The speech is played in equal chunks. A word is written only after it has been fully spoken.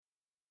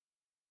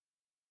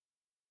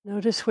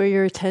Notice where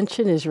your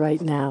attention is right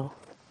now.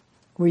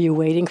 Were you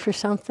waiting for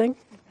something?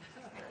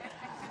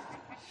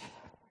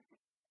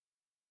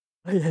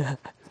 Yeah.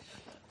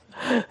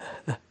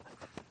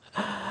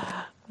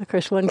 Of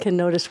course, one can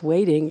notice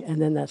waiting,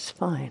 and then that's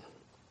fine.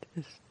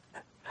 Just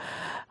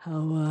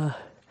how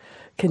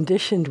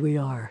conditioned we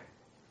are,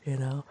 you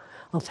know.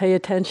 I'll pay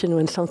attention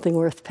when something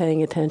worth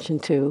paying attention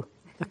to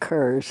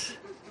occurs.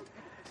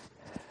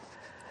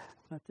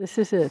 But this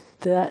is it.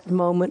 That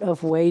moment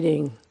of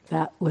waiting,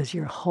 that was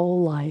your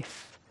whole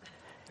life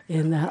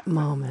in that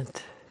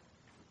moment.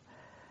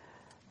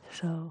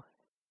 So,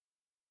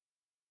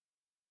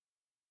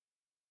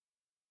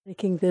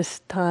 taking this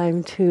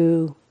time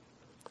to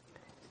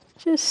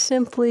just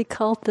simply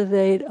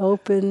cultivate,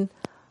 open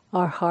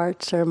our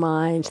hearts, our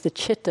minds, the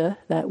chitta,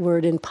 that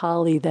word in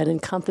Pali that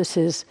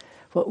encompasses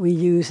what we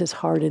use as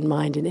heart and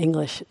mind in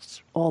English.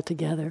 It's all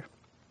together.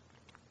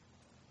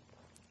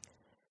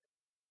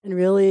 And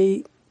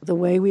really, the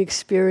way we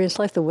experience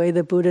life, the way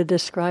the Buddha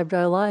described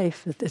our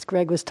life, as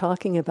Greg was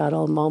talking about,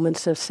 all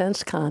moments of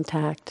sense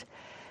contact,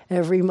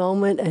 every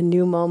moment a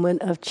new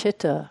moment of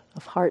chitta,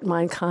 of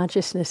heart-mind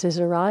consciousness is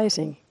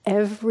arising.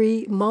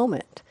 Every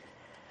moment.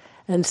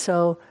 And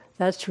so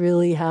that's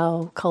really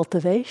how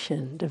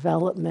cultivation,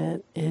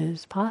 development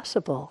is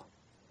possible.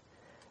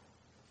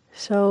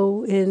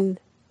 So in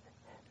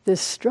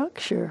this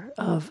structure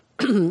of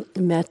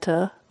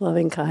metta,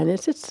 loving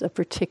kindness, it's a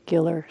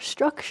particular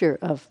structure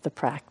of the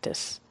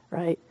practice,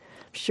 right?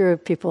 I'm sure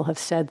people have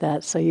said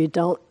that, so you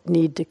don't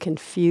need to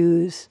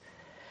confuse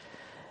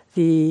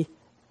the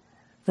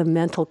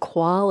mental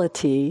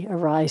quality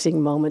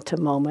arising moment to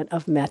moment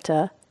of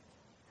metta.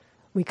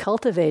 We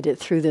cultivate it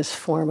through this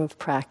form of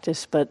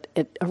practice, but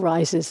it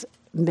arises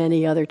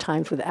many other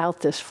times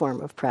without this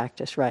form of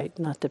practice, right?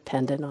 Not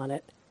dependent on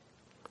it.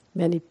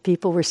 Many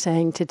people were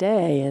saying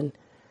today in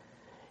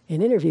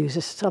interviews,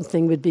 if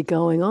something would be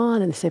going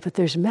on, and they say, but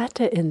there's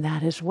metta in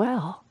that as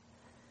well.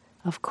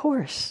 Of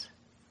course.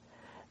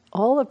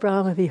 All the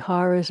Brahma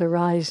Viharas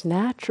arise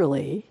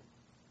naturally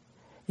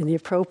in the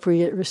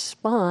appropriate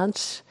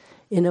response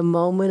in a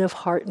moment of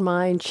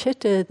heart-mind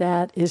chitta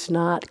that is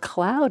not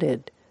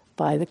clouded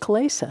by the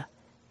kilesa.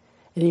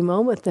 Any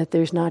moment that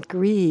there's not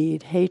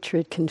greed,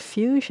 hatred,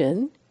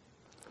 confusion,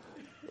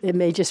 it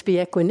may just be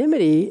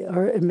equanimity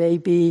or it may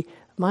be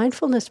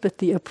mindfulness, but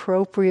the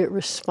appropriate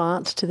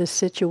response to the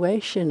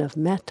situation of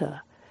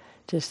metta,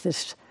 just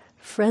this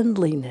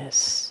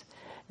friendliness,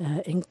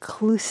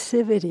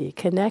 inclusivity,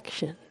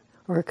 connection,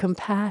 or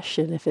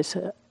compassion if it's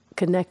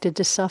connected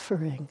to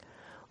suffering,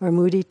 or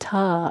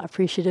mudita,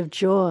 appreciative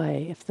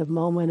joy, if the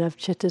moment of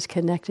chitta is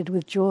connected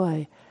with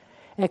joy,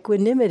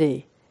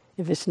 equanimity,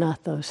 if it's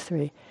not those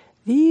three.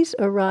 These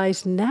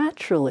arise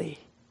naturally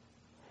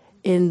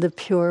in the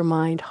pure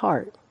mind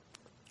heart.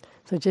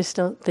 So just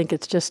don't think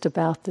it's just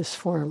about this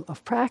form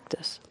of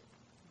practice.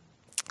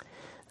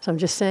 So I'm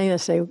just saying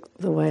this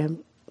the way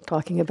I'm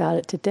talking about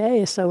it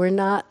today, so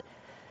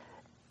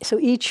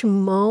each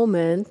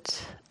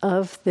moment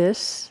of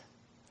this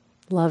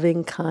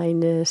loving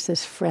kindness,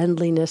 this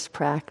friendliness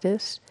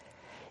practice,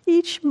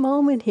 each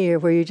moment here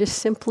where you just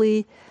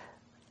simply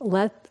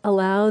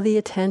allow the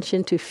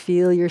attention to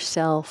feel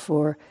yourself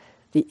or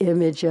the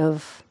image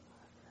of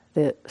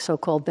the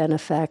so-called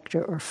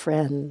benefactor or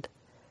friend,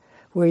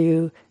 where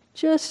you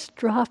just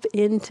drop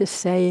into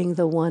saying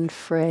the one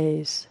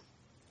phrase.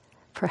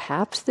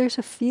 Perhaps there's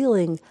a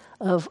feeling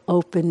of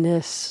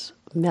openness,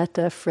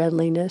 metta,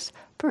 friendliness.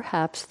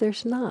 Perhaps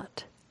there's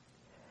not.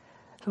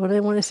 So what I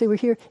want to say, we're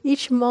here,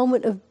 each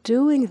moment of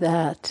doing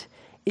that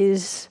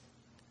is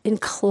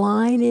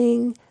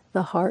inclining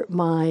the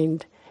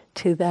heart-mind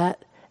to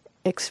that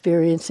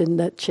experience in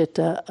that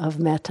chitta of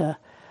metta,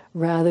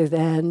 rather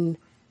than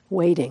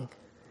waiting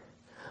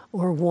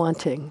or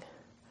wanting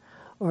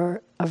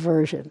or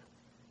aversion.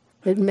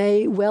 It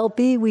may well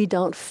be we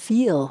don't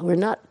feel,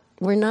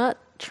 we're not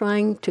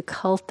trying to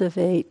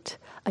cultivate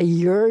a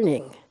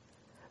yearning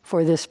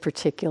for this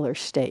particular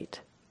state.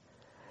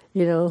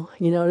 You know,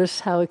 you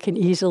notice how it can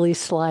easily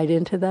slide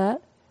into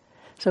that?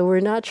 So we're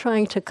not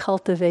trying to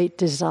cultivate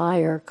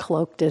desire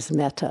cloaked as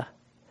metta.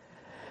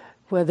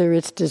 Whether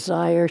it's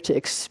desire to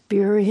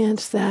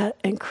experience that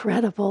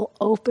incredible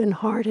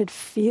open-hearted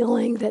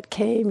feeling that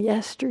came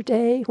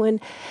yesterday when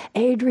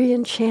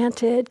Adrian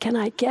chanted, "Can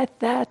I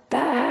get that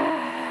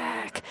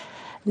back?"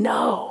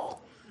 No.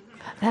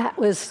 That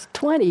was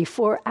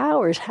 24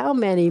 hours. How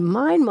many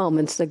mind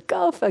moments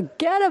ago?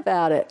 Forget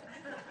about it.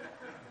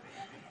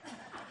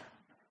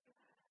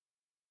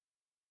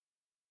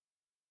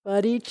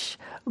 But each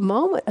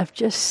moment of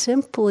just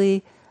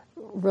simply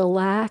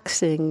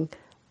relaxing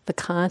the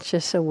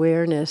conscious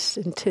awareness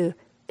into,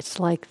 it's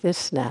like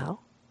this now.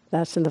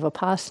 That's in the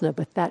Vipassana,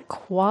 but that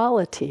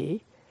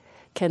quality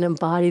can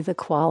embody the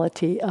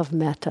quality of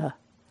metta,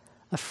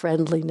 of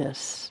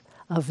friendliness,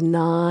 of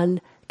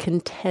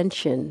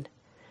non-contention,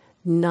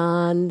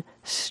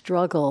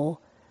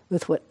 non-struggle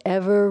with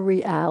whatever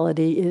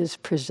reality is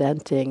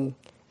presenting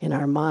in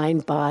our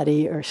mind,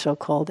 body, or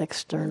so-called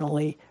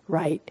externally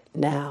right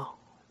now.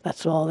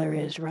 That's all there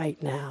is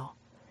right now.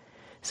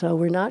 So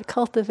we're not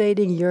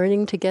cultivating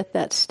yearning to get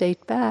that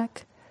state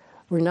back.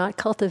 We're not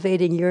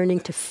cultivating yearning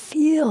to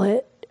feel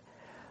it,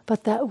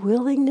 but that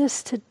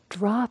willingness to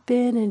drop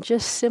in and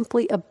just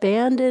simply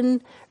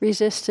abandon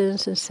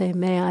resistance and say,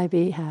 may I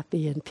be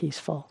happy and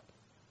peaceful.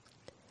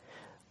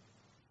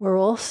 We're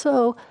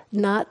also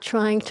not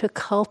trying to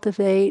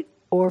cultivate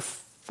or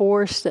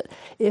force that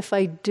if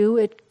I do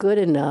it good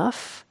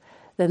enough,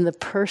 then the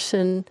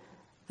person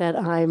that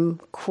I'm,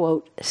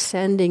 quote,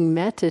 sending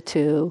metta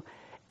to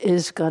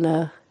is going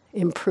to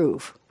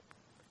improve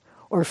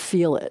or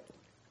feel it.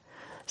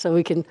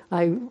 So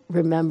I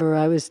remember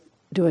I was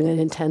doing an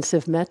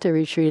intensive metta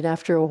retreat.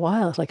 After a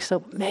while, it's like,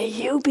 so may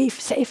you be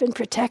safe and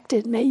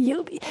protected, may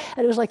you be.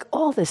 And it was like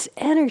all this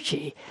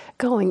energy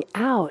going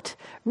out,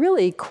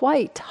 really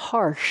quite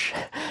harsh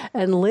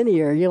and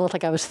linear. You know, it's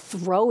like I was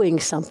throwing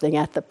something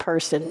at the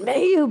person.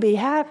 May you be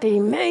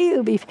happy, may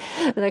you be.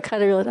 And I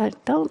kind of realized, I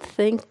don't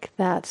think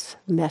that's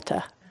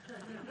metta.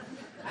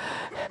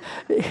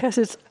 Because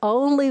it's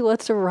only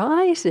what's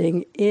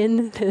arising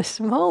in this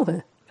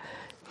moment.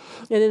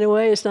 And in a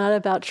way, it's not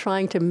about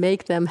trying to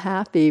make them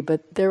happy,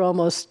 but they're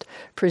almost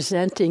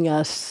presenting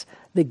us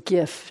the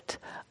gift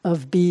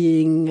of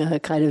being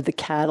kind of the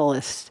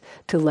catalyst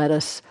to let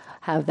us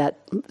have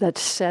that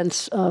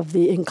sense of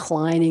the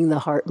inclining the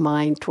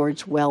heart-mind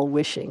towards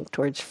well-wishing,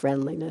 towards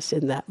friendliness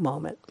in that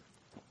moment.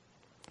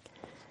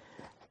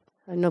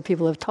 I know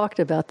people have talked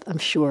about, I'm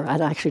sure, I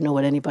don't actually know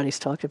what anybody's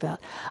talked about.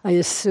 I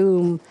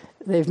assume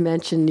they've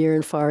mentioned near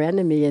and far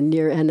enemy, and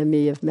near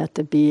enemy of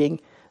metta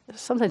being,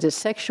 sometimes it's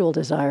sexual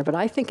desire, but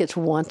I think it's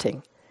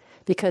wanting.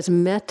 Because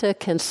metta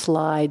can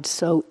slide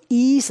so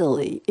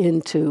easily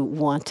into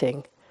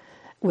wanting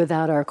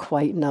without our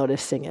quite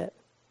noticing it.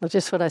 That's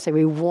just what I say,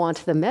 we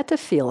want the metta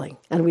feeling,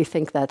 and we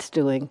think that's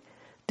doing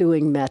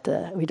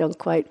metta. We don't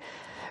quite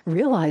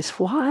realize,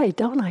 why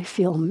don't I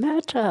feel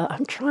metta?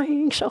 I'm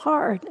trying so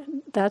hard.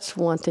 That's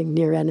wanting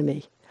near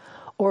enemy,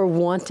 or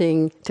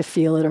wanting to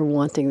feel it, or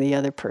wanting the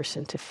other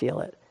person to feel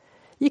it.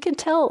 You can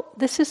tell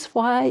this is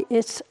why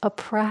it's a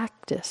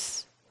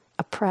practice,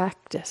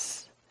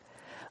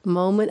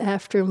 moment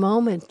after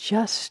moment,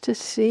 just to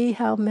see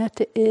how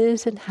metta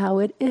is and how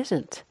it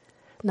isn't,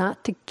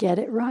 not to get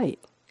it right,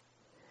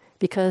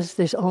 because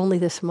there's only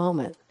this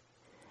moment.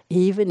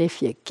 Even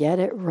if you get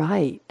it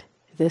right,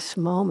 this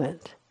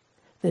moment,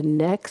 the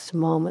next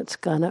moment's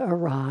gonna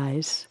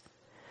arise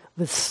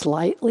with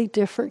slightly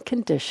different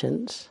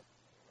conditions,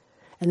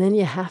 and then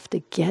you have to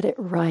get it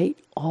right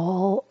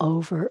all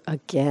over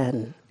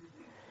again.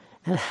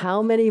 And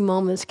how many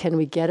moments can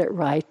we get it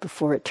right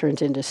before it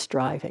turns into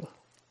striving?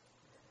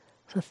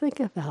 So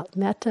think about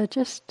metta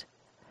just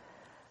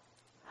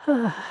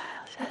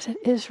as it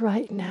is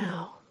right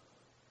now.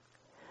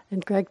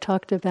 And Greg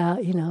talked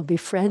about,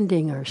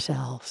 befriending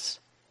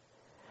ourselves.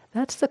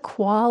 That's the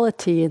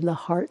quality in the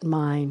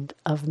heart-mind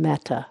of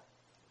metta.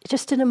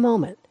 Just in a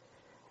moment.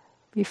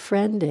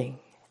 Befriending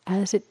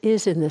as it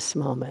is in this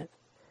moment.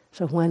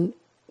 So when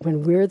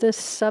we're the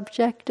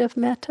subject of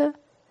metta,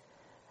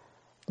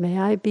 may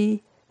I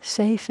be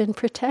safe and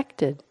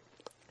protected.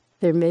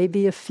 There may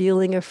be a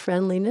feeling of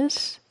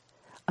friendliness.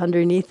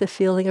 Underneath the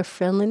feeling of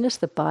friendliness,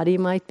 the body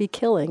might be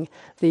killing.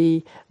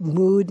 The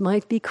mood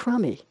might be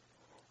crummy.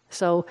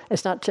 So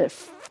it's not to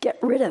get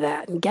rid of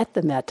that and get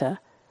the metta,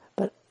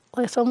 but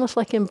it's almost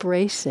like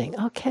embracing,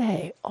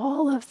 okay,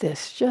 all of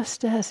this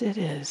just as it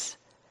is.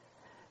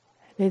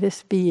 May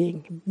this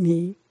being,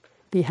 me,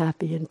 be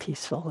happy and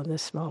peaceful in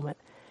this moment.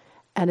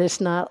 And it's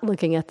not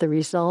looking at the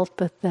result,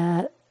 but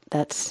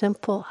that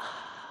simple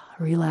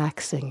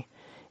relaxing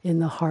in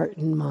the heart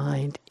and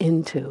mind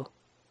into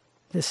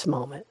this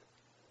moment.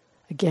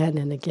 Again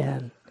and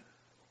again.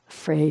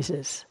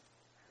 Phrases,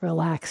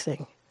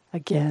 relaxing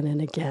again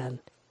and again.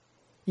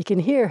 You can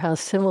hear how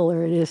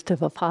similar it is to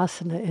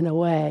Vipassana in a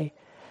way,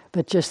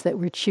 but just that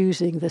we're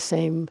choosing the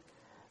same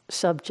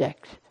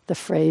subject, the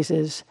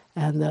phrases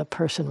and the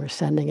person we're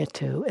sending it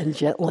to, and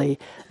gently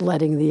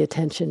letting the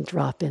attention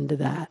drop into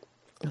that,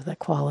 of the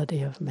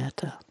quality of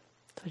metta.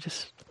 So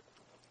just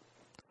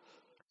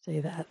say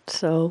that.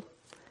 So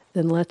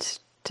then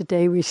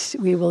today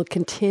we will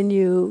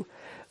continue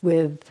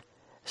with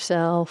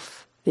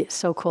self, the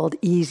so-called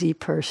easy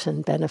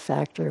person,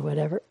 benefactor,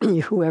 whatever,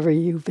 whoever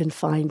you've been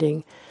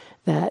finding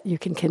that you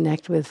can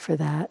connect with for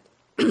that.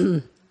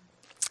 And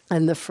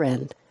the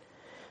friend,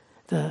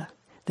 the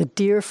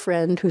dear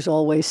friend who's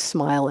always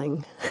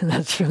smiling.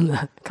 That's from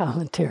the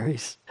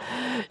commentaries.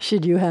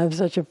 Should you have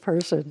such a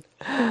person?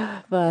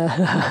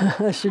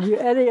 But should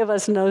any of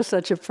us know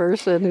such a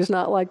person who's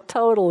not like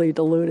totally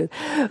deluded?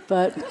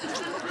 But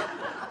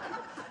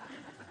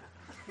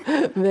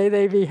may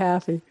they be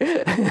happy.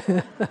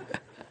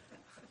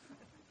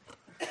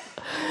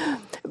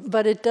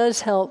 But it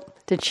does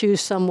help to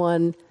choose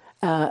someone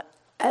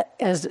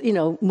as,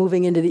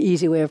 moving into the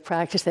easy way of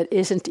practice that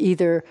isn't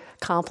either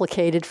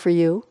complicated for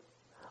you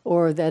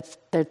or that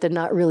they're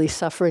not really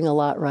suffering a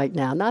lot right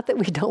now. Not that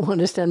we don't want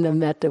to send them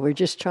metta, we're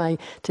just trying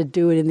to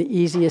do it in the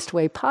easiest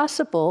way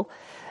possible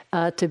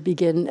to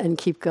begin and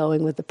keep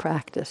going with the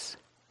practice.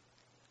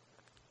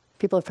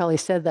 people have probably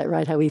said that,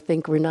 right? How we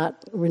think we're not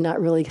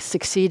really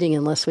succeeding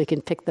unless we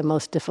can pick the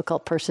most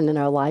difficult person in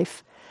our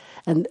life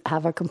and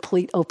have a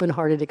complete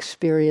open-hearted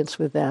experience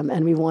with them.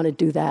 And we want to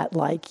do that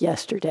like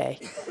yesterday,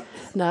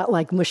 not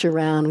like mush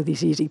around with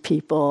these easy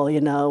people,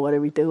 what are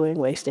we doing,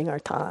 wasting our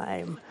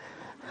time.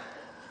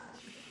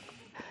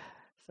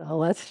 So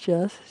let's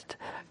just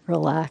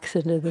relax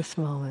into this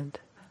moment.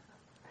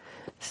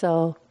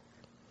 So,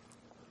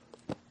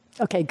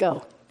 okay,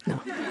 go. No.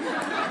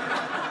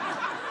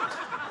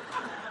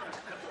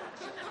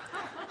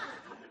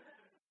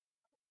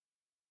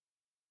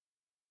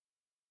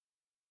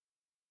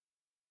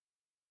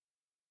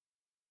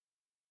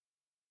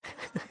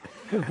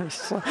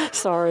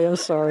 Sorry, I'm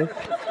sorry.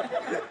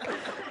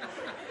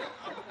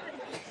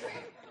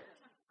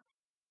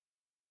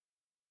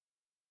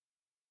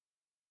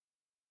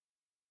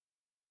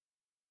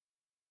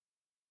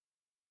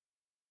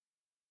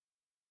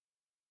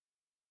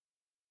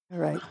 All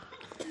right.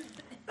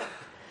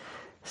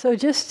 So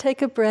just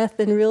take a breath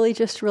and really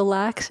just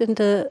relax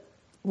into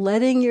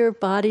letting your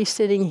body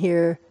sitting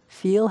here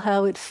feel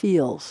how it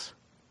feels.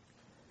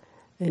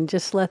 And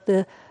just let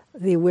the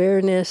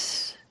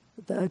awareness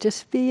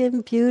just be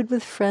imbued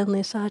with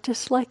friendliness,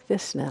 just like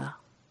this now.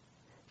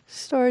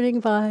 Starting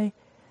by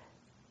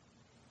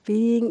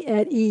being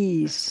at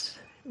ease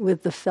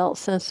with the felt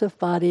sense of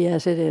body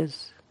as it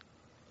is.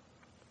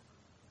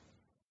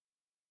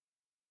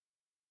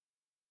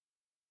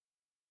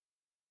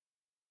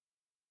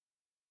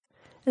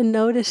 And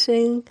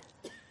noticing,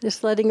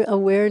 just letting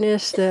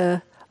awareness,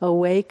 the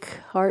awake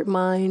heart,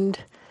 mind,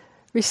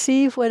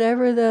 receive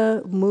whatever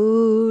the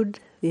mood,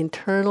 the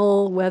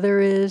internal weather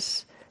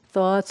is,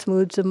 thoughts,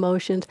 moods,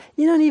 emotions.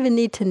 You don't even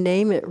need to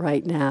name it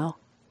right now,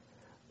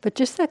 but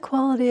just that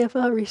quality of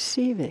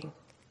receiving,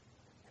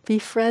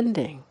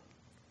 befriending.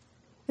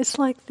 It's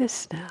like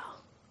this now.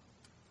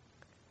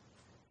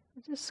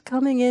 Just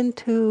coming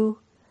into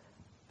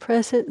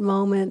present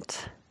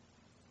moment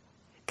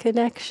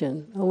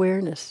connection,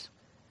 awareness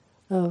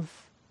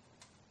of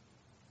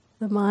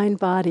the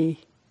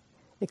mind-body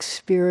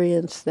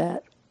experience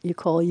that you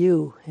call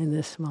you in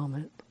this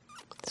moment.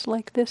 It's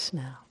like this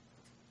now.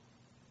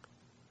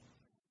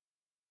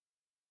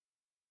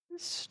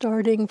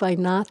 Starting by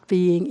not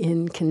being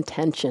in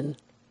contention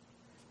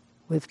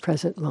with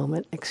present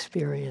moment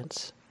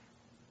experience.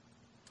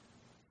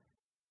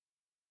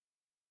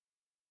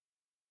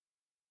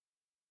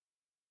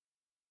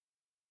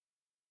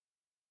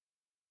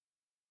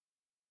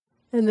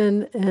 And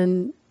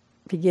then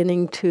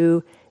beginning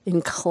to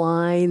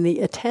incline the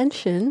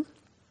attention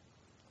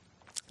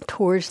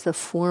towards the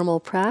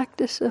formal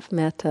practice of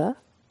metta.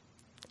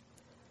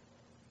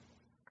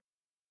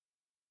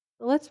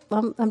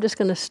 I'm just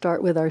going to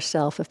start with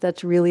ourself. If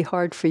that's really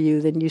hard for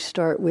you, then you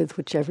start with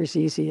whichever's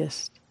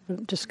easiest.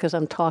 Just because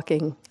I'm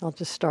talking, I'll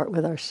just start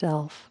with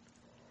ourself.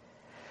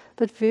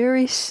 But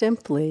very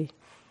simply,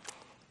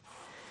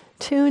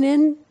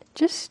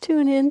 just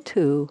tune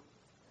into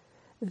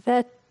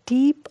that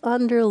deep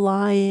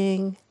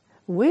underlying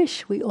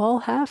wish we all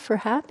have for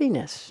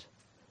happiness.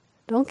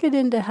 Don't get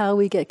into how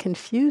we get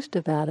confused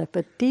about it,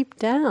 but deep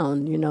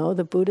down,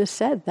 the Buddha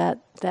said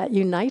that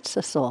unites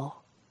us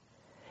all.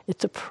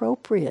 It's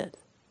appropriate.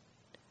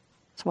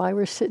 That's why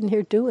we're sitting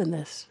here doing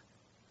this.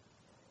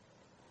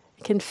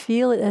 You can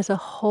feel it as a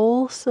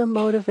wholesome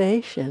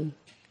motivation.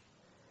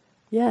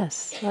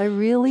 Yes, I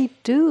really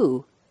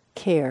do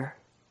care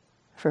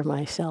for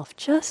myself,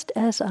 just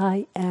as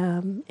I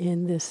am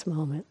in this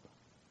moment.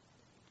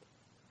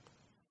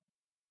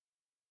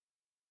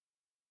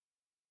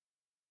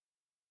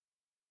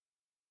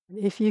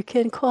 If you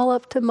can call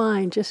up to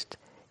mind just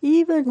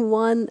even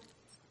one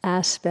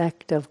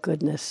aspect of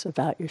goodness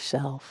about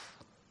yourself,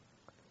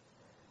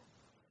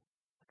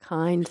 a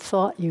kind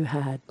thought you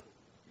had,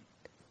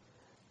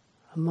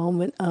 a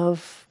moment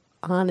of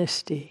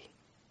honesty,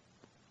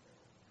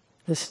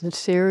 the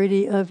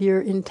sincerity of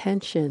your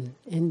intention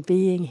in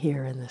being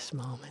here in this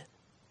moment.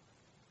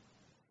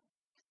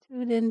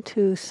 Tune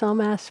into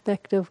some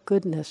aspect of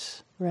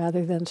goodness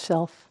rather than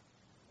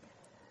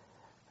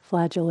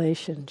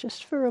self-flagellation,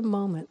 just for a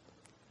moment.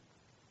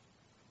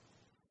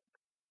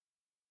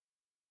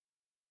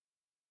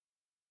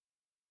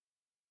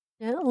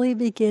 Gently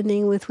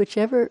beginning with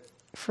whichever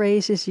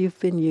phrases you've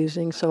been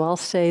using. So I'll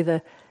say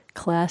the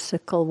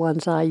classical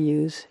ones I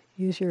use.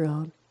 Use your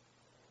own.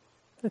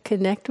 But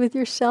connect with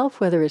yourself,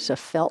 whether it's a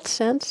felt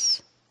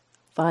sense,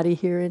 body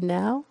here and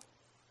now,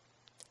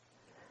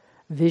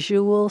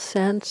 visual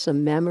sense, a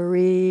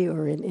memory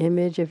or an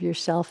image of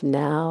yourself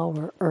now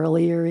or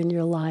earlier in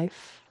your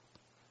life.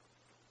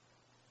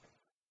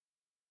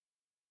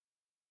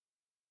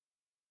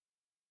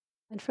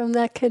 And from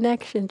that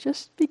connection,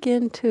 just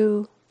begin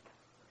to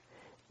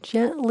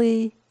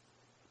gently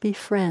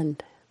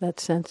befriend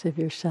that sense of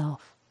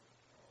yourself.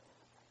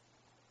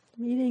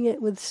 Meeting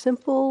it with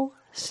simple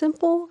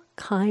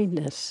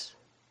kindness.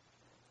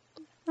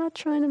 Not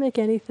trying to make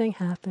anything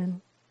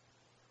happen.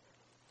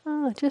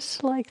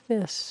 Just like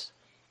this.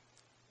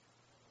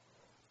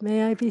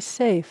 May I be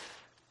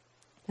safe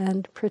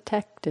and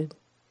protected.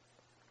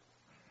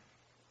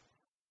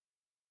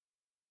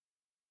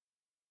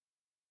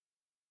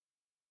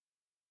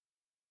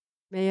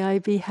 May I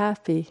be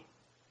happy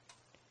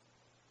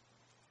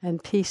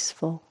and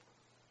peaceful.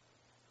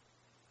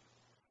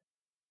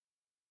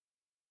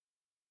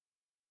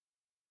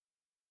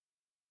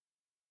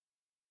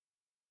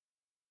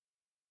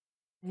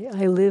 May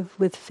I live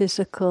with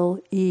physical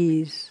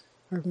ease,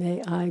 or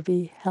may I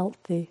be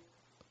healthy.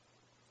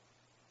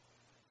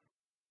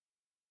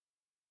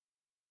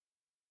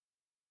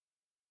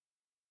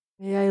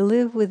 May I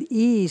live with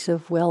ease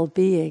of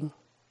well-being.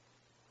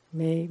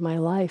 May my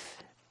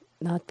life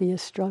not be a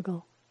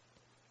struggle.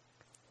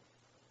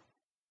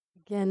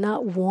 Again,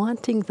 not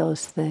wanting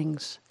those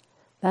things.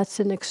 That's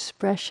an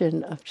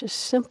expression of just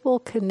simple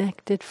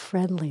connected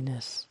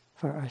friendliness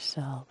for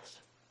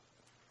ourselves.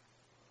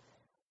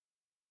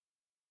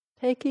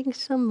 Taking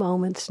some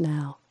moments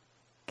now,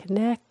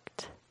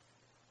 connect.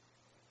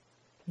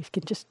 You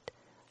can just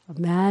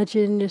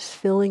imagine just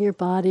filling your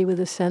body with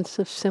a sense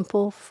of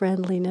simple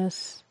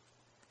friendliness.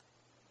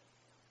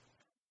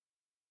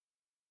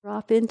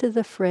 Drop into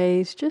the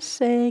phrase, just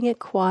saying it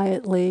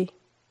quietly.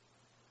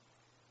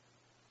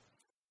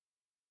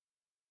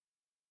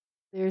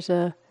 There's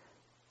a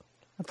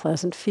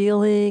pleasant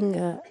feeling,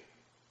 a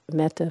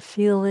metta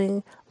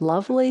feeling,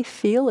 lovely,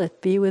 feel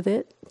it, be with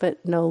it,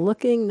 but no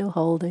looking, no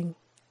holding,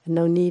 and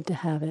no need to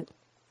have it.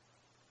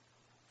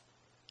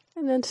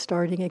 And then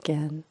starting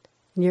again,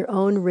 in your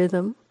own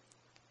rhythm,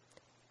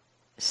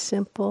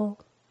 simple,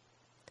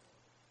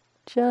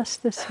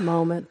 just this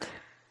moment.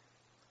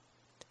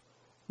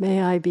 May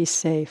I be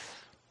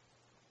safe.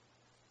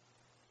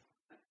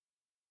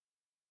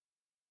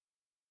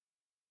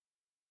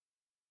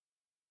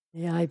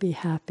 May I be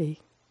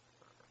happy.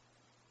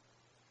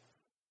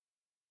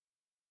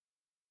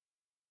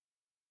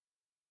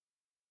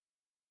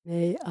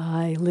 May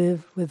I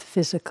live with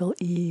physical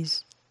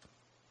ease.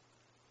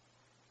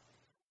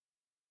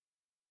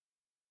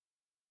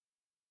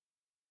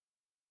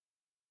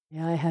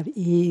 May I have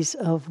ease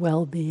of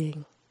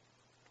well-being.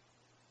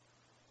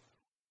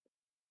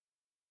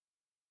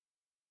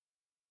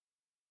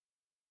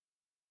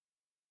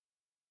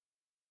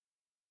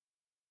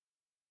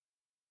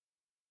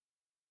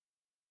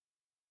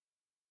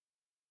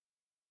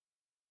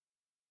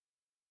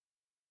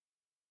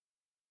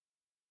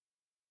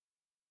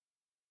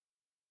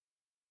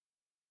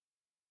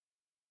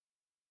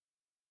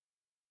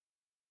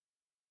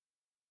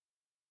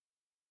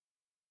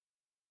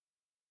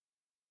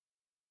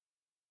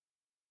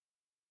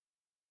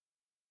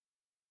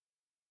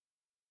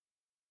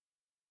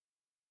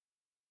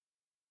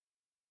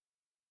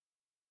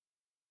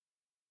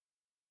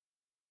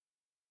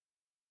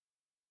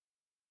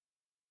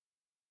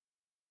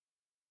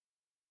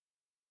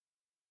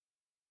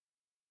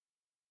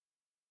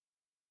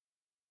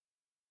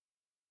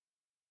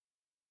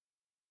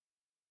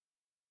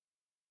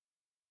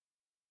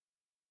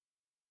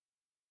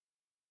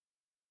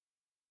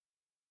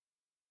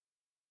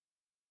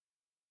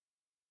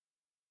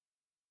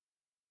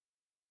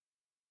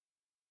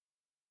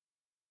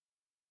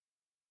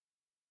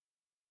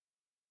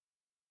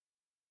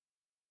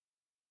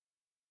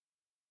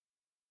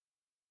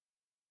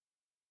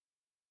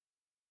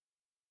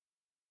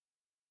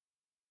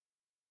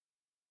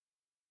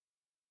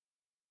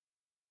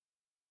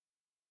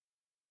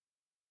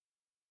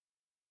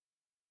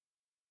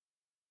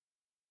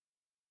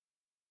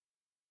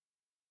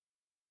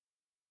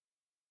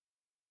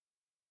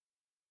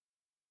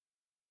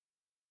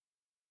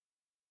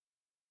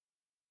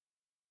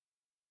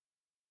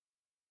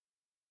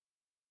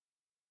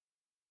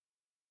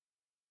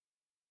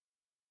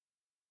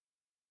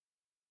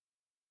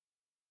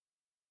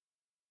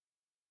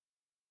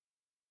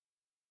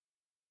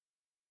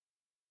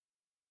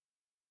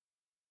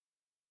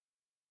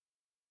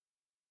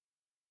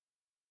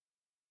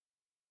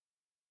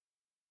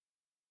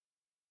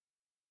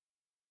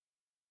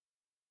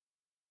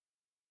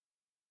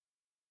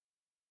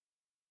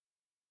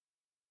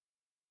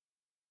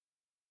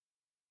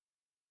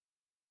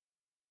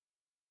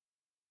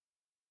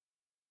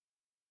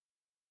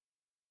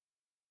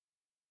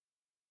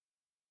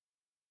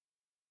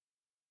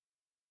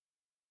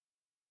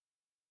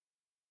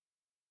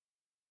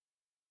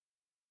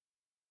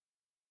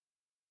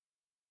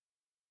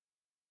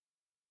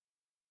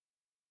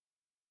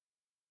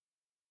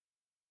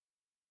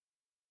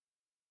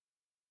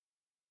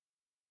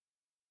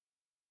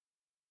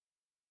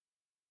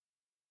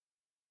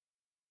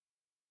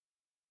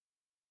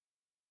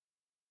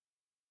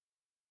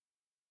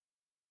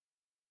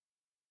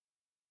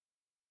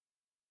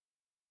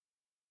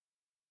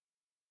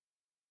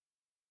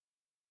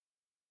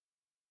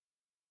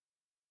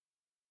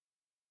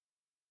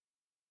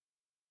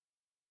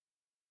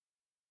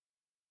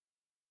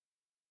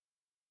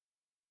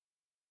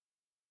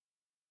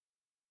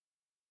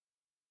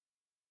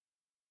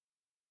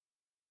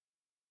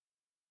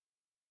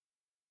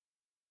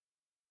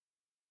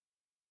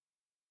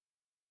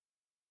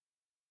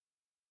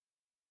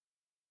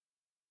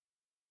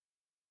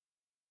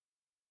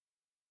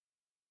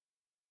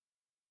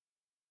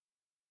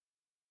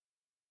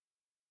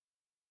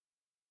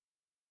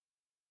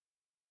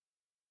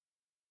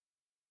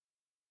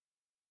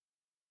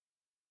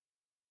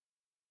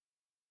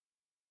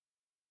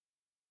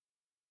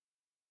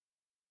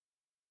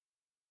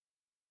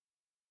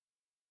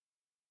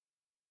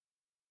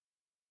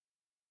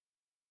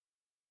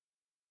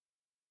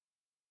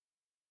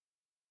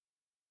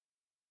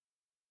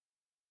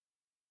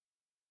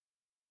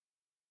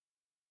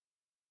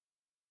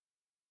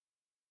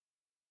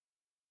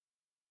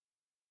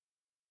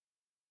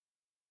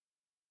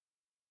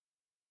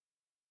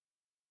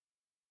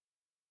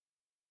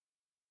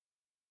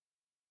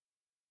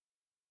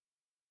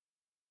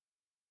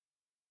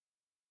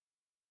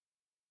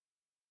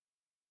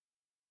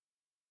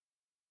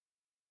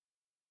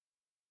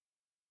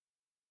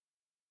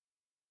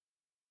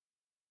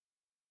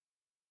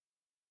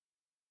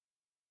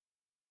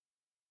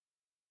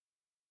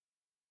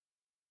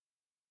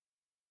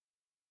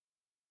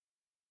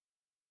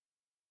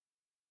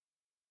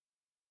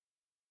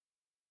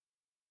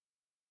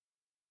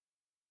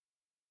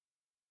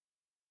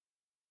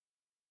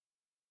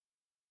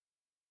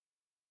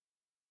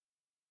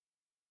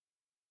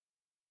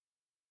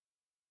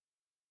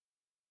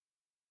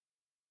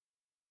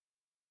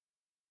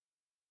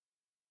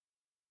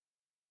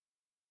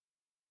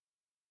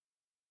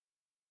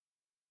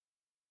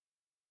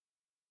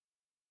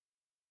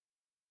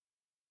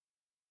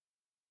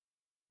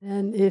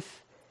 And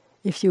if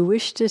you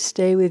wish to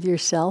stay with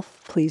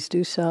yourself, please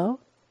do so.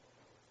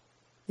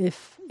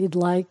 If you'd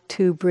like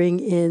to bring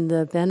in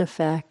the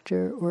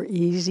benefactor or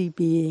easy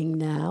being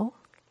now,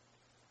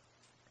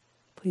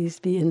 please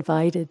be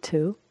invited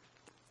to.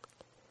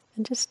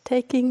 And just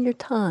taking your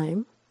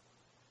time,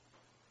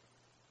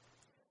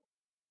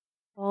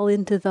 fall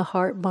into the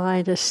heart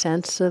mind a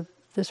sense of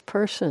this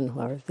person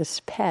or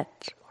this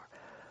pet, or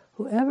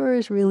whoever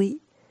is really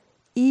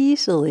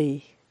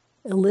easily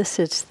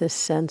elicits this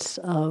sense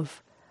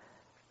of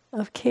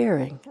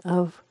caring,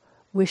 of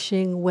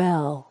wishing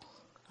well,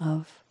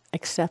 of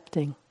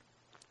accepting.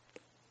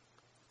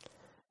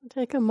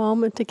 Take a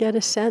moment to get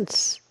a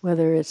sense,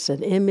 whether it's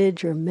an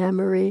image or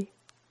memory.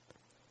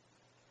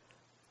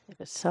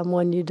 If it's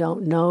someone you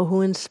don't know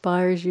who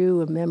inspires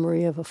you, a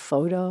memory of a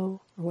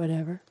photo or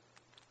whatever.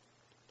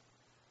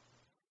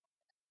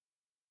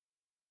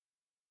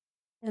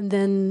 And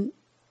then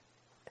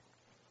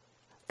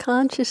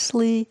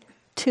consciously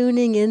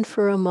tuning in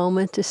for a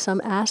moment to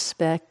some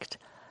aspect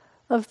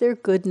of their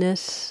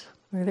goodness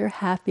or their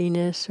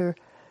happiness, or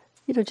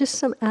just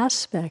some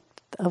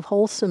aspect of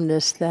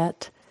wholesomeness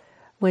that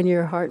when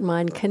your heart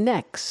mind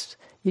connects,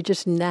 you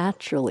just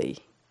naturally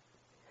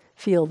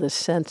feel this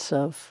sense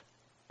of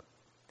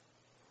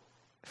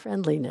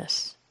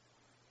friendliness,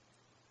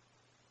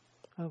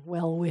 of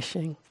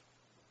well-wishing.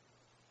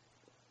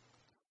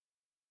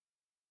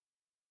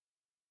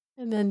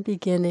 And then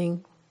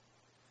beginning,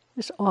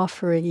 just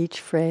offering each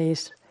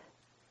phrase,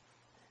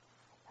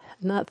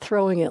 not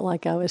throwing it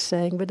like I was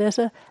saying, but as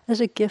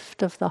a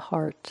gift of the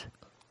heart.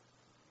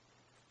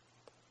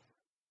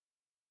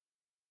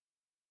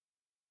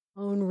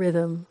 Own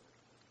rhythm.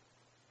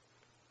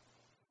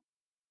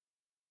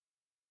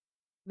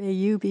 May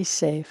you be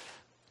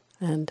safe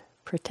and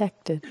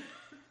protected.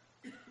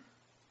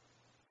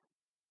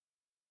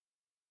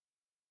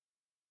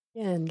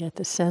 Again, get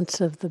the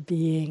sense of the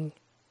being,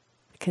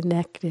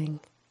 connecting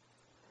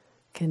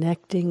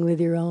with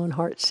your own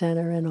heart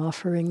center and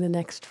offering the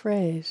next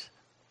phrase.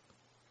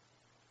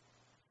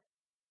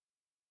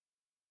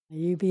 May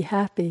you be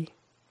happy,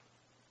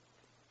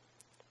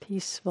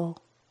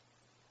 peaceful.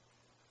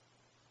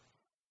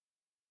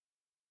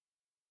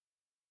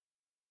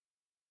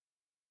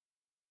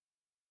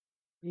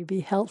 May you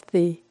be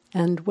healthy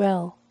and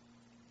well.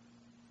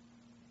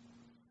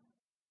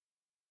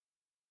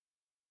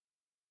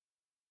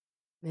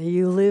 May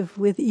you live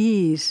with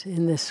ease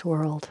in this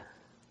world.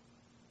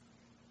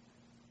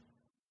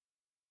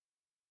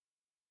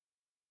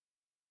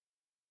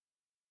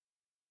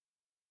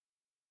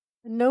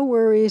 No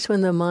worries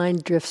when the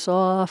mind drifts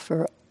off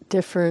or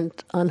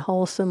different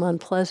unwholesome,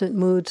 unpleasant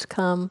moods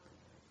come.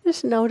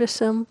 Just notice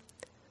them.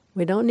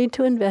 We don't need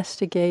to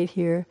investigate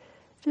here.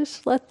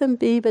 Just let them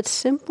be, but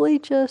simply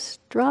just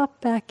drop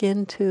back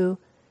into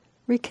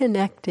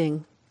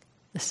reconnecting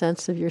the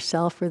sense of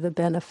yourself or the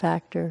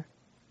benefactor,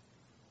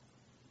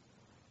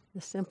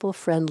 the simple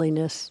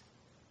friendliness,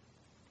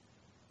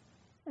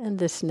 and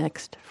this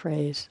next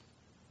phrase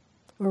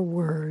or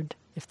word.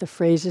 If the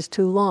phrase is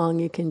too long,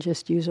 you can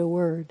just use a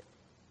word.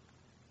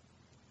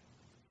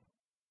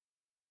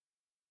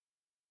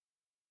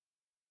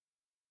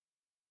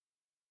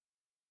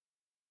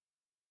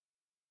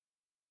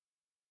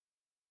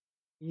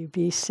 You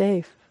be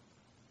safe.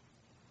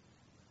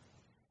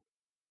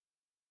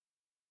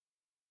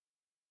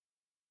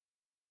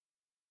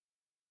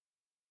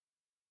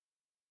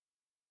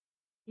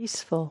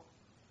 Peaceful.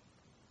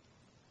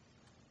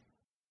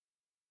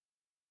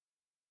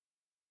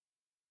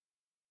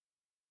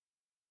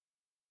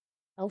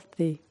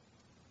 Healthy.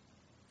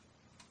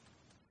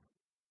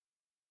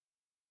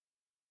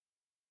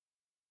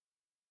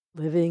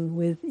 Living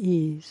with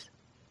ease.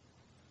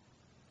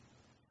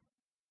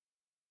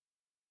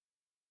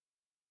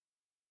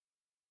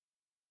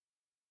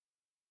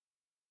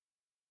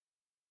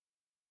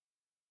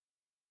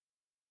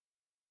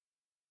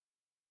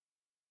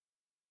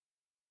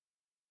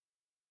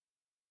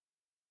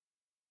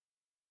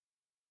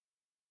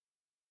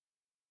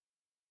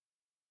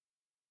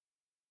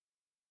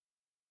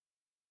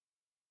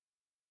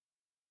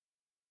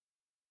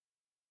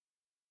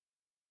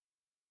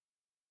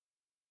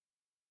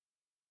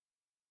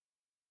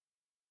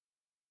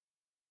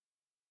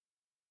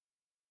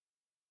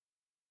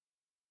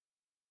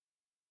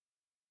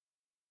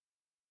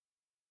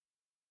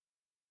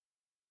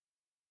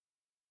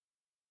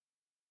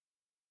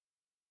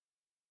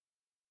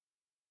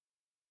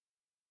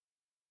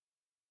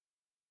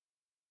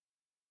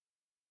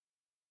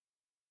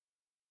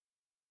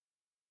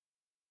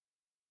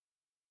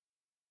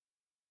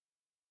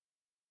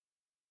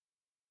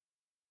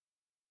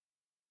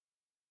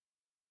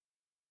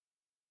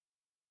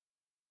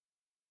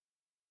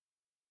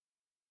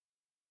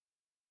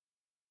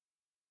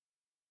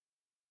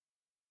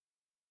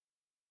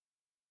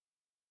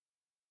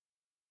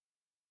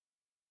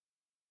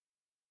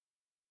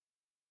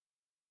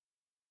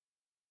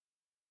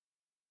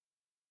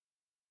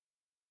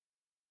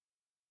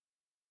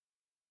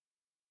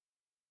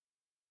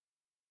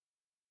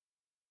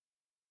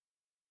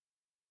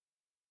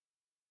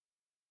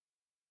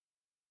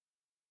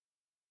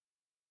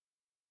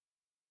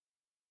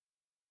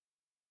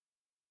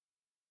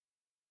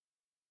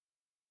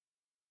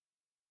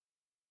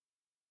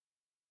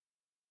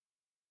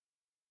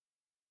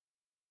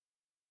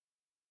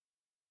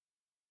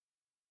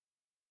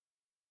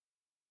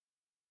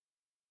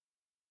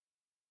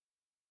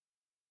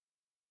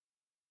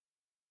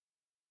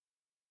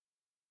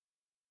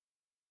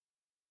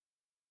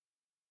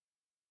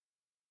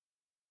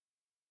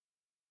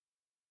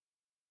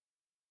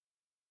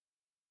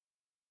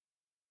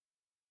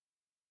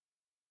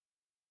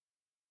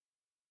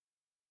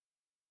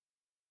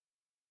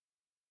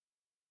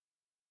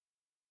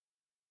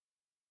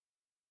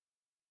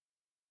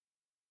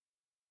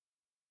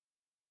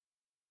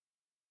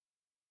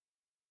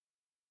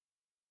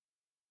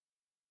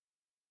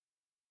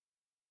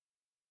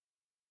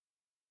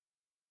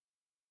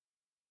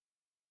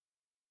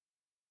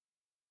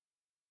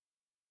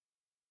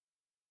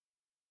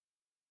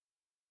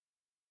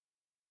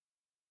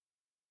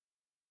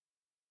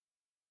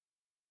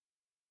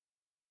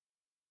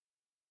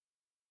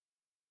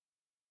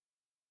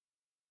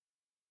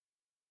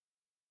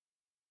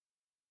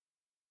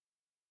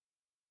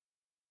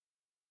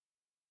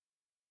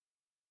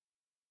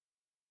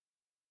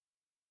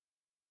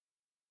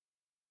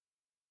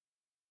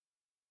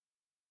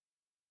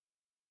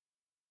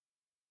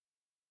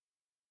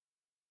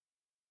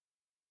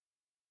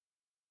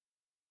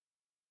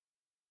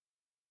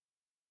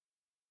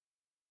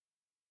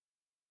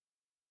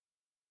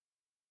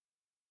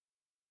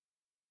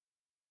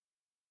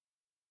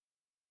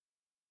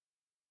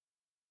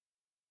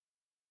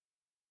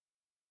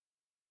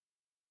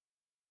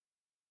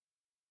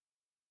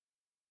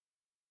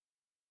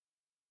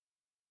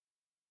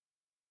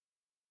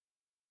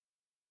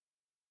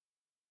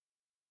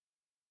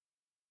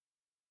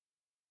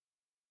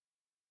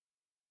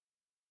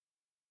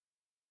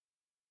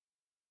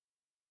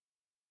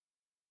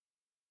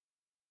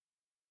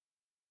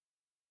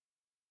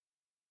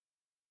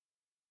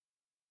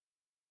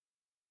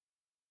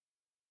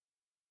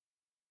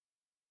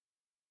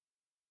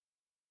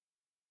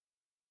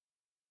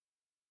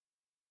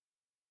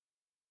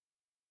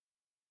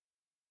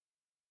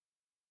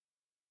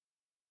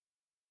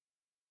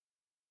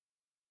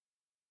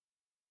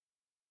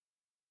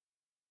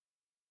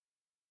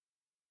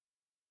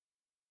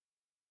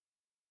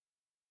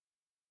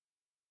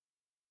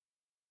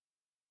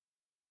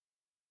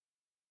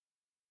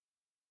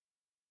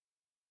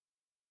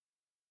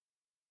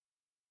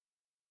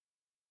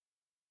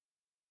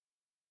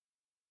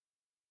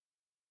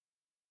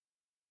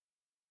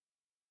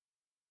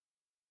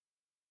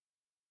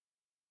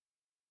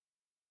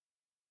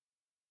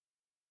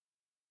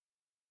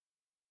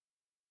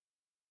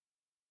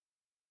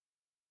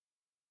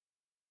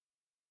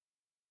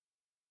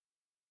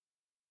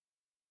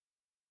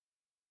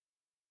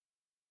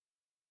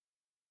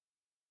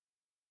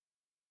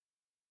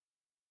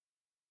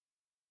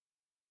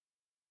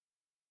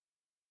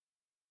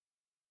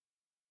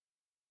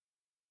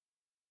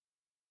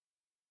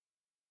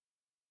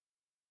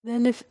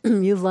 Then if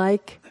you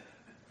like,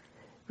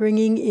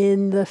 bringing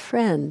in the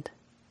friend.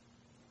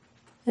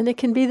 And it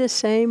can be the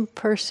same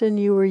person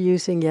you were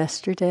using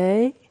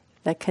yesterday.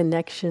 That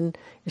connection,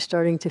 you're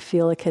starting to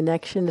feel a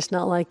connection. It's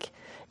not like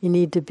you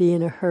need to be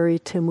in a hurry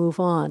to move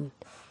on.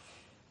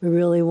 We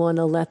really want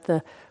to let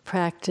the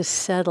practice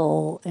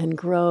settle and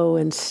grow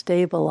and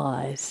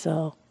stabilize.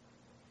 So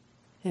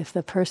if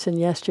the person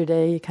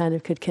yesterday you kind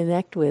of could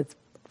connect with,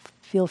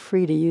 feel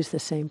free to use the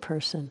same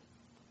person.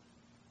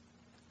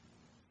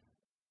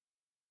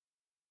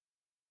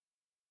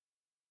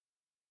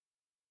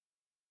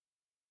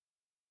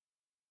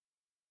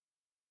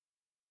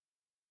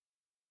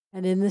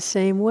 And in the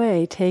same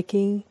way,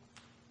 taking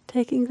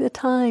the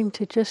time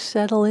to just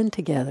settle in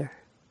together.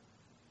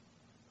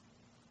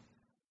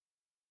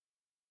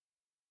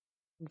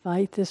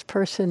 Invite this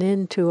person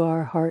into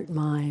our heart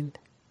mind.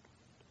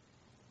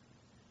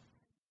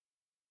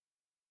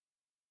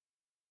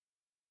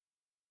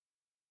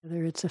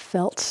 Whether it's a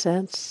felt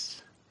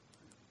sense,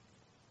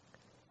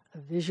 a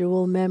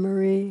visual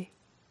memory,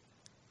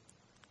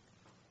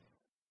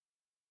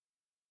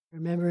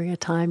 remembering a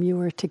time you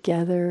were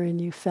together and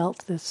you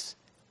felt this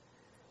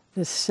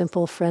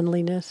simple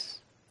friendliness.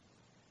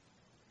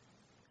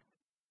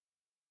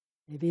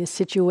 Maybe a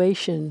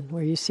situation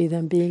where you see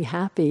them being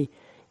happy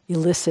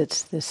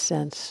elicits this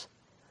sense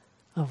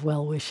of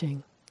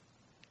well-wishing.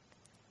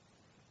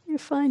 You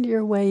find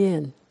your way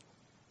in.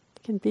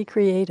 You can be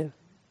creative.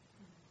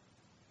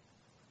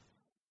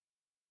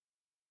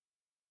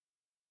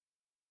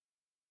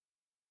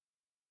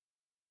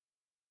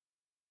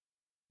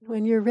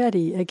 When you're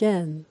ready,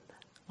 again,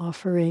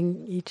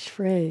 offering each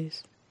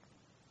phrase.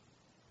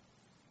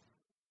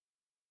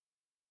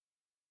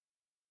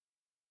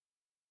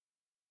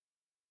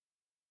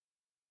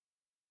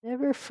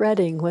 Never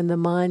fretting when the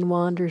mind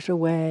wanders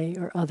away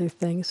or other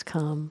things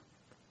come.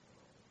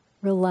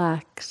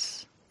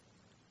 Relax.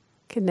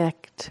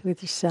 Connect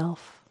with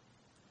yourself,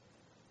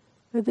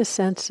 with the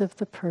sense of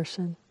the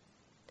person.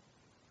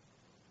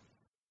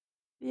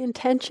 The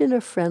intention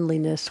of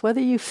friendliness, whether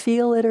you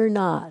feel it or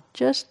not,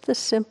 just the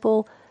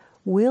simple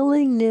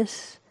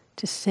willingness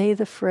to say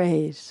the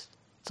phrase.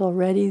 It's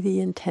already the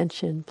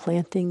intention,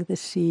 planting the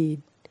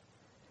seed.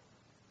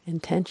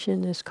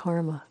 Intention is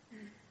karma.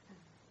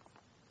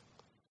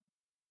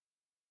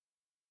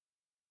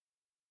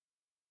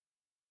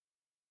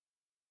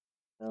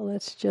 So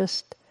let's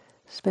just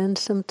spend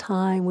some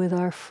time with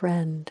our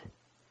friend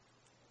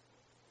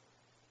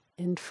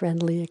in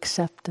friendly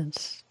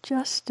acceptance,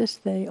 just as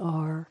they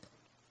are,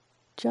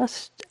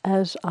 just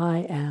as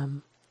I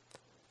am,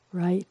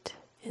 right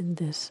in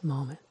this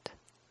moment.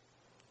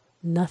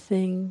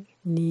 Nothing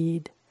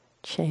need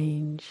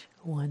change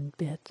one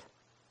bit.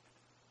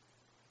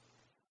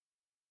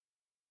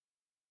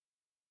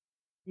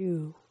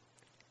 You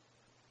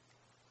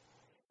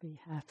be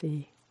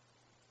happy,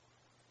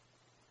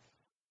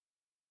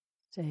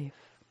 safe,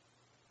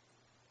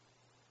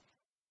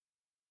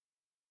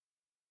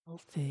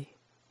 healthy,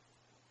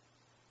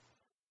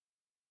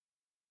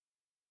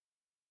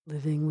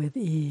 living with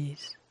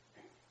ease.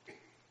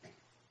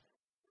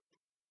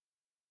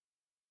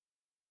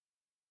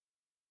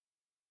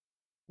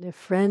 And if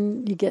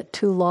friend, you get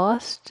too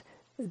lost,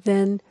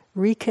 then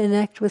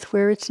reconnect with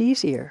where it's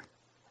easier,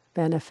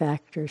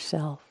 benefactor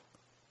self.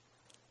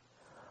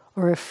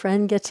 Or if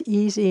friend gets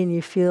easy and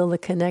you feel the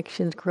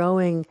connection's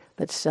growing,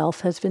 but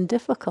self has been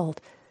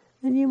difficult,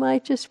 then you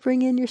might just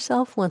bring in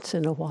yourself once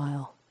in a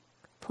while.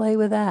 Play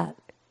with that,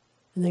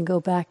 and then go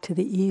back to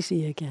the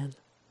easy again.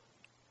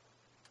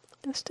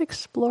 Just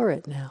explore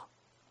it now.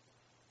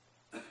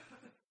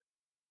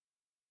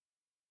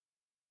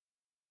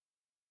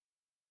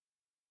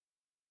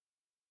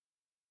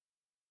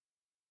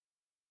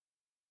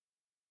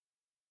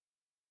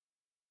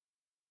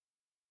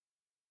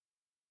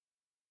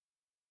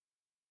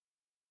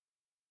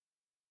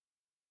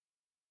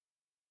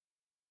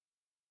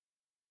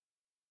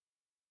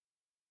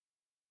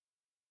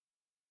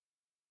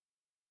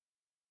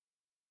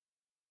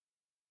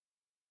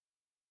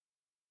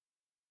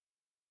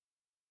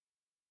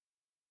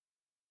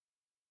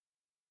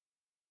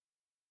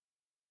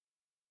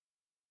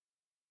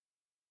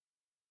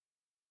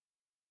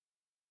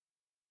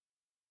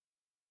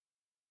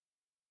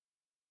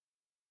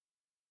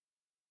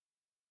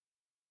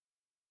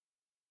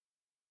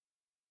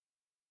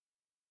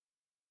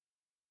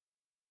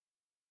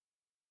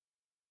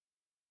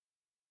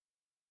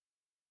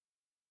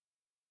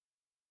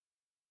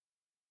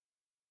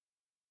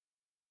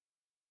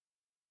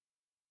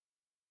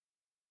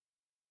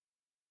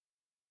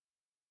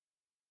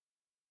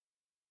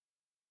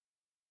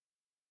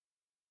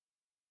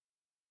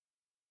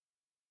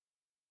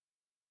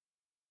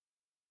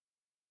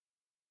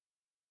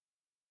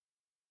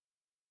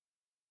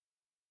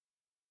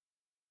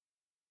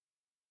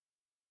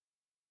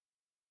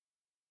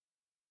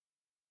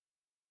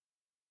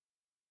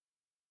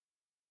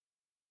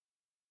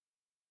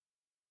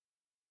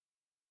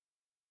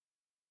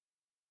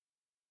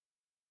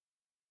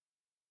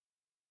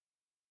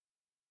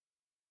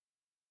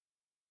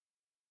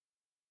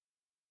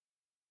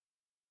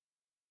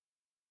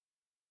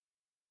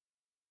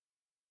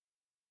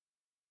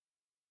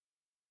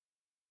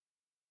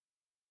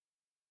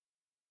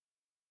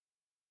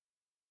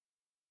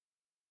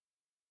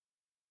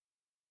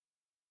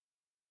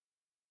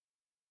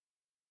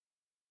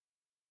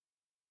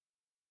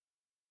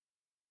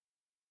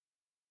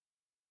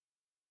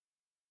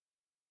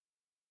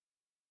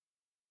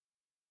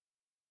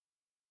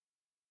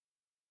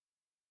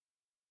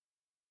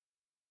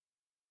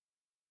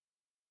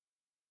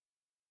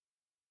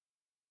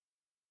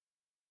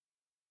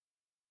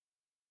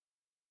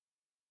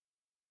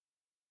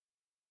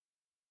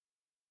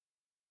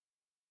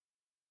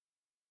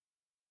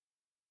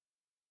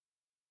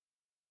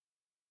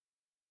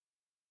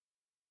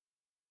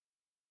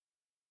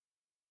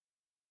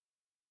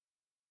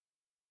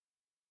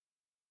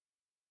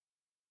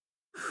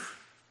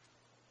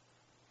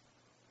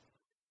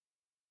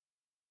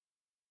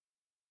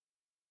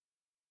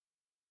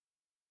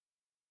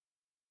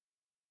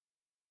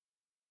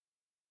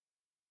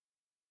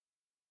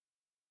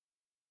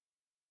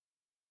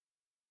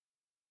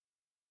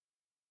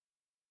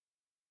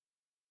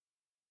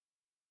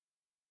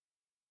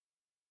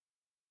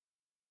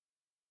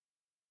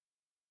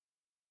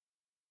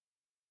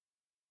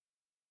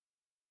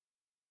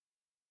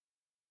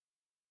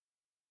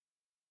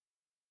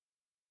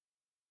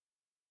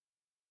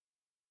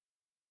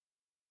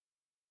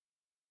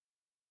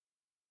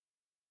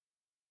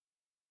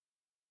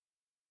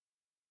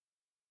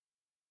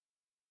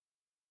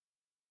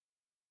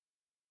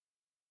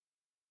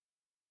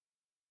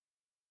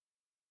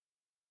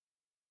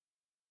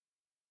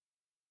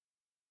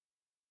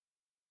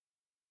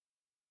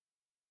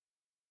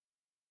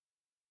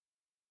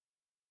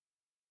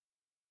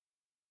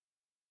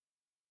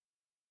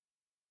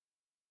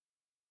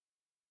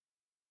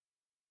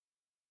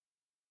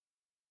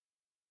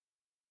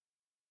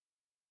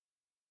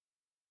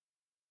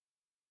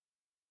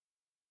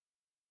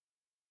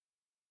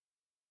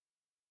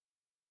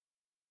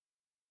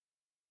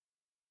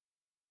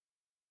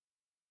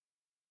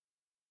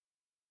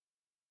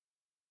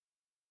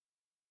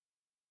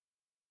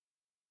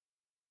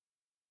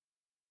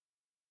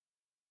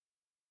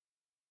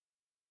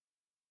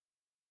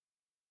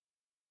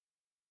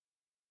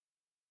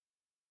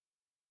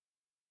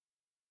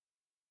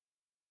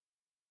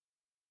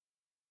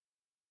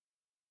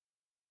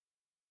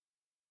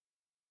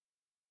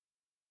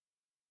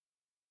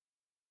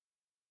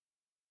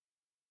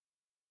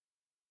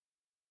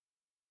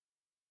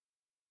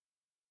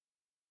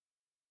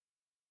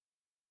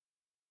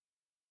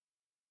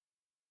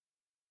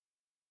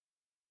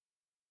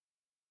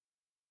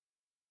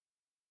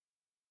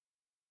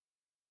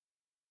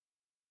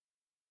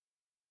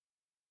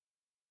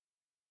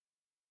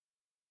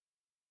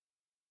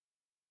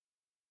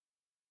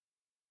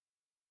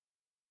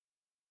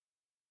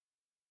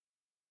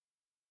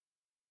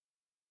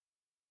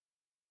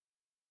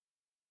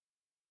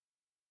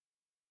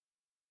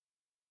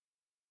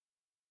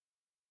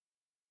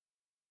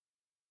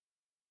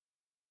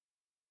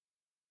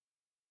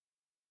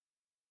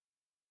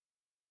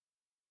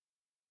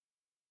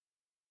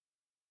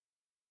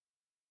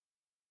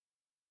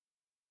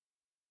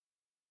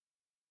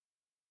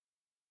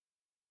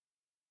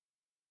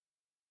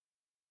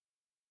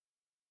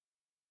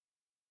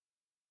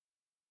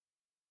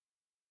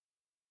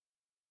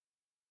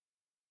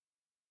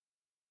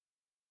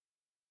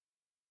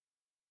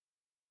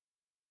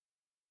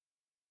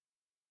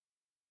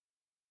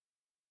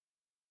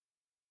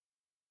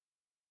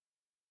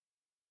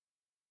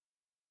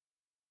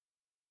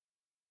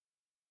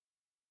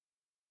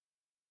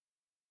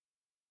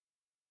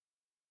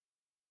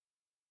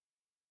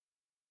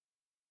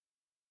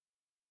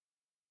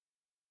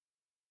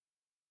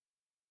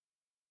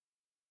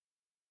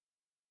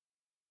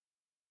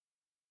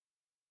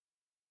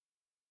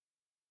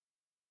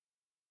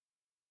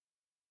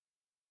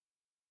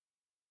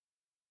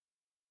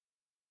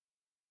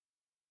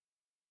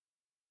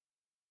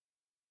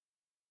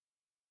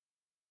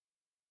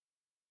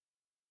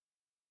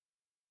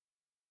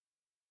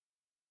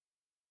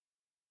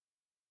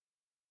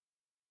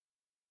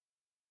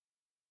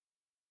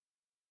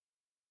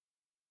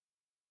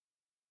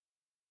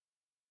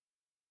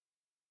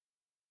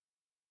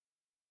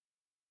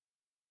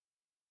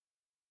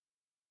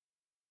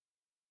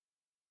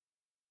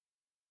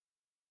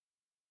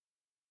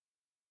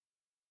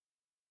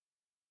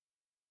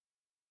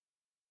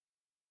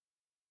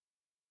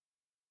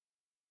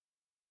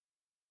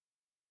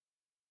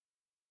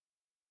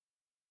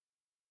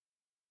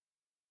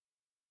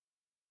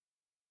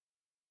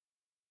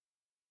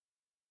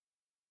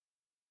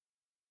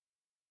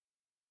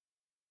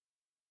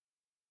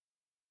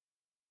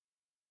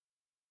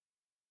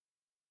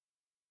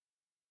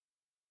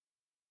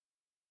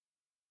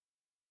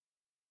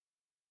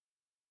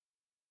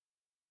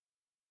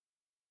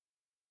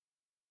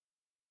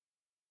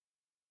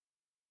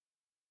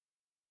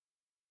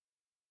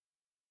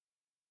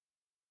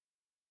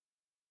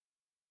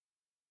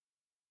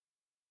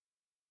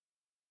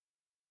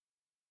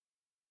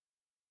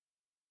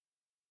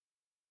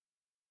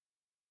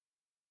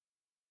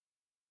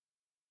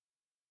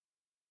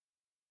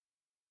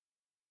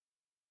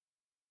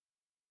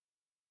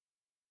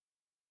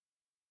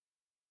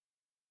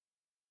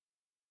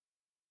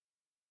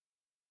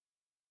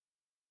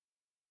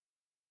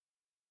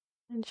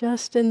 And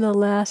just in the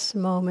last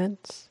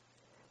moments,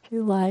 if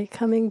you like,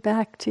 coming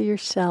back to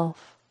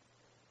yourself,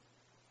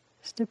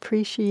 just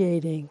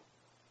appreciating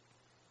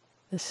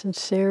the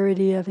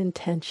sincerity of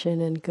intention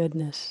and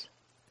goodness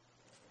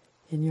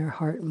in your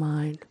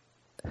heart-mind.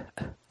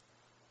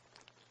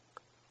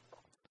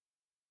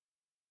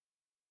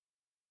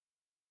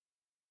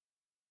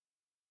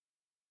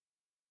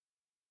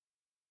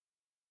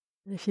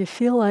 If you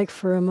feel like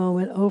for a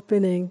moment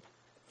opening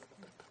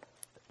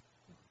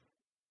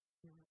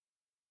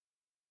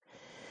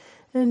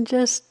and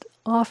just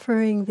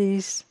offering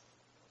these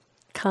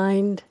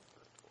kind,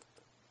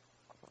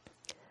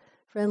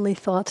 friendly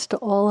thoughts to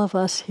all of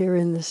us here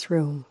in this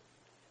room,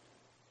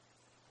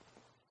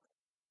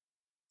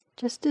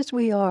 just as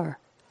we are.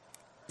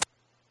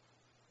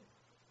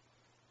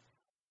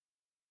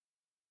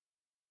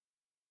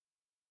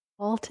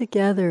 All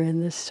together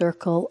in this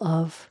circle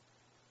of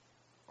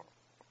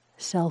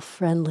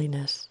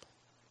self-friendliness.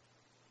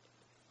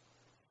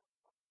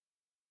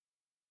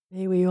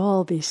 May we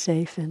all be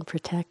safe and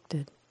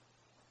protected.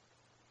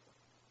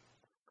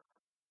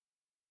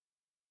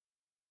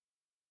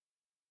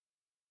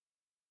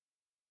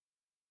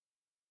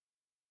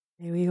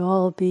 May we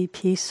all be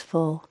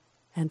peaceful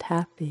and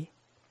happy.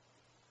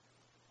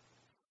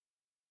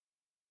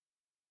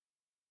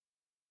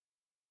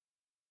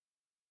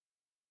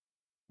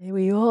 May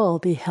we all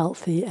be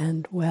healthy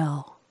and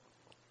well.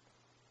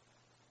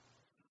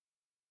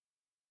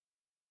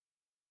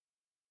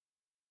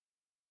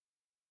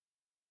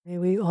 May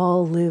we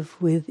all live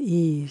with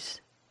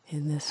ease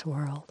in this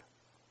world.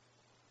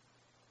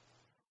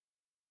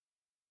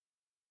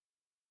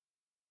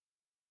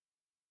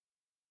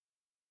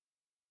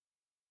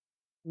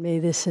 May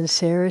the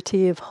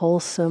sincerity of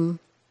wholesome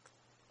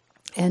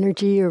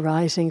energy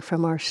arising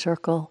from our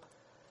circle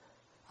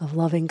of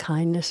loving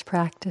kindness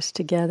practice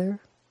together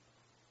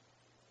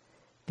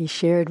be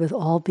shared with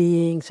all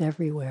beings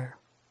everywhere,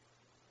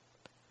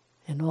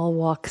 in all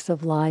walks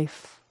of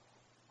life,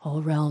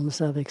 all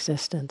realms of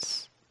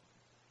existence.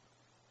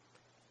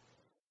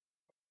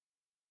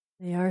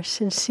 May our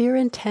sincere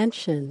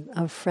intention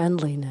of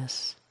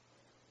friendliness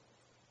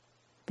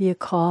be a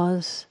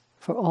cause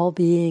for all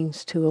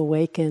beings to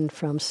awaken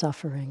from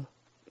suffering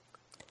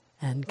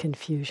and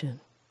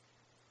confusion.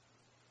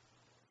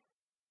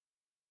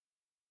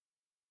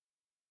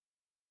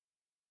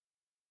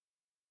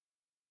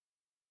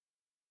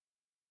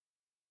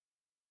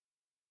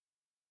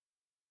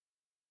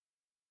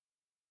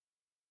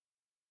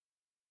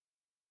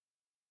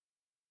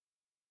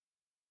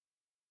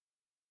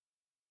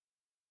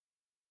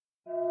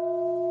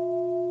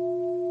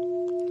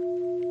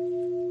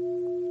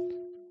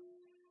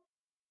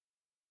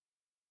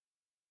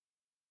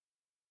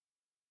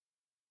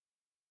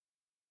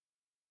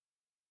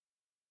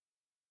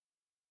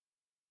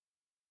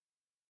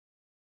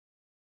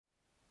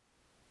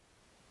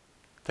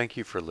 Thank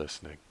you for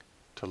listening.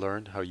 To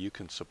learn how you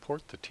can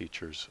support the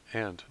teachers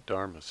and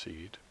Dharma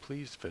Seed,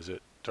 please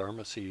visit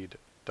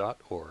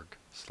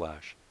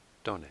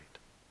dharmaseed.org/donate.